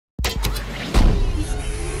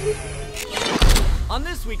On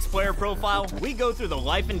this week's player profile, we go through the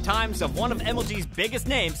life and times of one of MLG's biggest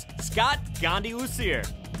names, Scott Gandhi Lucier.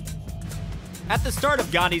 At the start of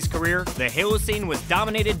Gandhi's career, the Halo scene was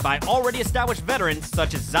dominated by already established veterans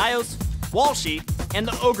such as Zyos, Walsheet, and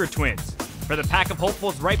the Ogre Twins. For the pack of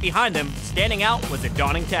hopefuls right behind them, standing out was a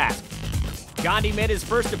daunting task. Gandhi made his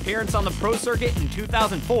first appearance on the pro circuit in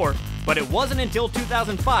 2004, but it wasn't until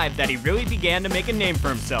 2005 that he really began to make a name for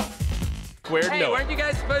himself. Hey, weren't you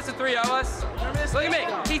guys supposed to 3-0 us? Look at me.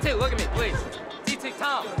 T2, look at me, please. T2,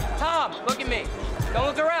 Tom, look at me. Don't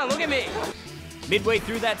look around, look at me. Midway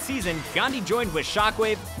through that season, Gandhi joined with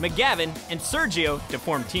Shockwave, McGavin, and Sergio to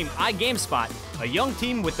form Team iGameSpot, a young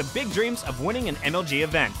team with the big dreams of winning an MLG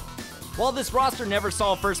event. While this roster never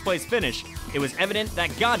saw a first-place finish, it was evident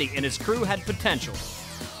that Gandhi and his crew had potential.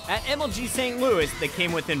 At MLG St. Louis, they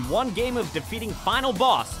came within one game of defeating Final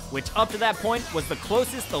Boss, which up to that point was the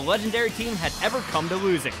closest the legendary team had ever come to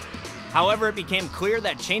losing. However, it became clear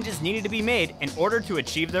that changes needed to be made in order to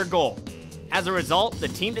achieve their goal. As a result, the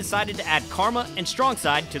team decided to add Karma and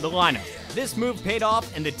Strongside to the lineup. This move paid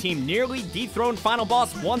off, and the team nearly dethroned Final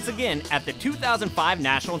Boss once again at the 2005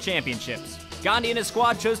 National Championships. Gandhi and his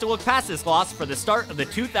squad chose to look past this loss for the start of the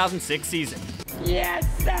 2006 season. Yes,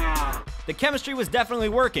 sir! The chemistry was definitely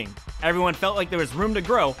working. Everyone felt like there was room to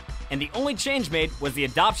grow, and the only change made was the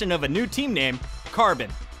adoption of a new team name, Carbon.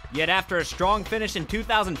 Yet after a strong finish in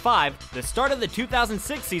 2005, the start of the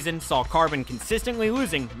 2006 season saw Carbon consistently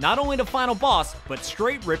losing not only to Final Boss, but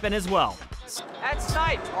Straight Rippin' as well. That's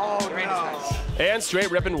sniped! Oh, no. And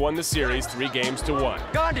Straight Rippin' won the series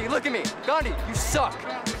 3-1. Gandhi, look at me! Gandhi, you suck!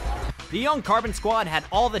 The young Carbon squad had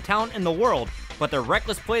all the talent in the world, but their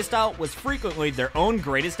reckless playstyle was frequently their own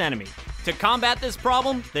greatest enemy. To combat this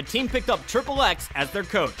problem, the team picked up Triple X as their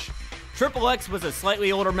coach. Triple X was a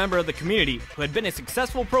slightly older member of the community who had been a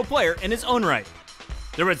successful pro player in his own right.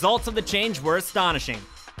 The results of the change were astonishing.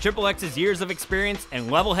 Triple X's years of experience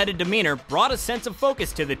and level-headed demeanor brought a sense of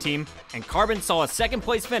focus to the team, and Carbon saw a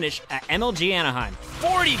second-place finish at MLG Anaheim.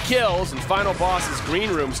 40 kills, and Final Boss's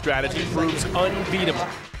green room strategy proves unbeatable.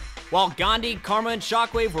 While Gandhi, Karma, and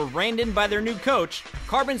Shockwave were reined in by their new coach,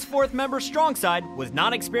 Carbon's fourth member, Strongside, was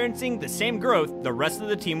not experiencing the same growth the rest of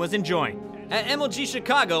the team was enjoying. At MLG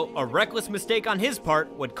Chicago, a reckless mistake on his part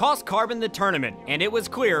would cost Carbon the tournament, and it was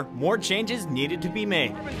clear more changes needed to be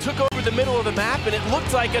made. Carbon took over the middle of the map, and it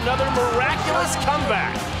looked like another miraculous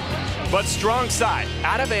comeback. But Strongside,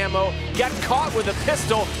 out of ammo, got caught with a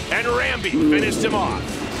pistol, and Ramby finished him off.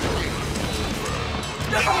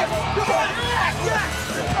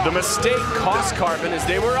 The mistake cost Carbon as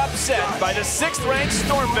they were upset by the 6th-ranked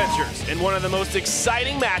Stormventures in one of the most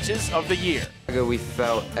exciting matches of the year. We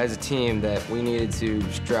felt as a team that we needed to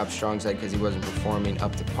strap Strongside because he wasn't performing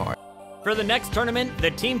up to par. For the next tournament,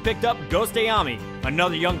 the team picked up Ghost Ayami,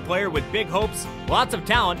 another young player with big hopes, lots of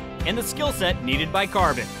talent, and the skill set needed by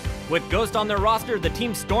Carbon. With Ghost on their roster, the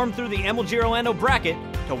team stormed through the MLG Orlando bracket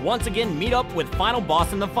to once again meet up with Final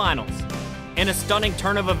Boss in the finals. In a stunning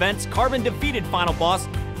turn of events, Carbon defeated Final Boss,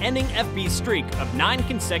 ending FB's streak of 9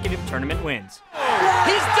 consecutive tournament wins.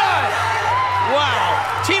 He's done!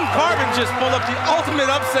 Wow, Team Carbon just pulled up the ultimate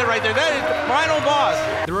upset right there. That is Final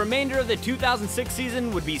Boss. The remainder of the 2006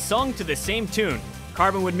 season would be sung to the same tune.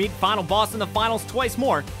 Carbon would meet Final Boss in the finals twice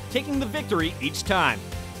more, taking the victory each time.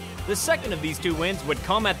 The second of these two wins would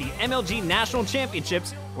come at the MLG National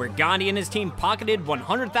Championships, where Gandhi and his team pocketed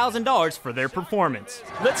 $100,000 for their performance.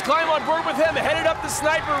 Let's climb on board with him, headed up the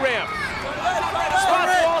sniper ramp.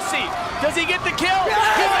 Spots Walsheet. Does he get the kill? He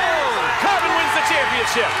does! Carbon wins the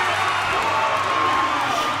championship.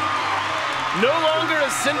 No longer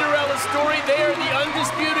a Cinderella story, they are the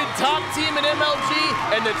undisputed top team in MLG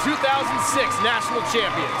and the 2006 national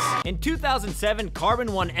champions. In 2007,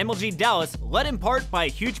 Carbon won MLG Dallas, led in part by a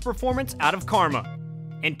huge performance out of Karma.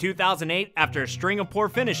 In 2008, after a string of poor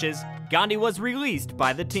finishes, Gandhi was released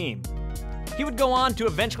by the team. He would go on to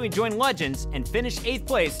eventually join Legends and finish 8th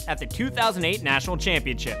place at the 2008 National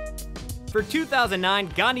Championship. For 2009,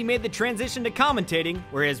 Gandhi made the transition to commentating,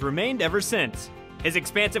 where he has remained ever since. His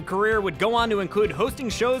expansive career would go on to include hosting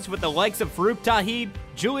shows with the likes of Farouk Tahid,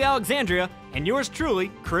 Julie Alexandria, and yours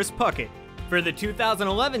truly, Chris Puckett. For the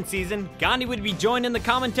 2011 season, Gandhi would be joined in the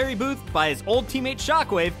commentary booth by his old teammate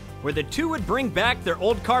Shockwave, where the two would bring back their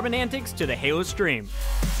old Carbon antics to the Halo stream.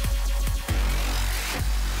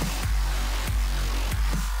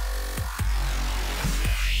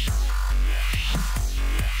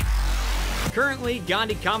 Currently,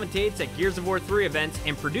 Gandhi commentates at Gears of War 3 events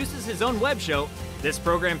and produces his own web show. This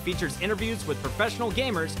program features interviews with professional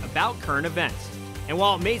gamers about current events. And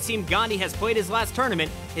while it may seem Gandhi has played his last tournament,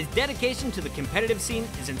 his dedication to the competitive scene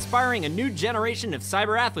is inspiring a new generation of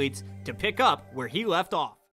cyber athletes to pick up where he left off.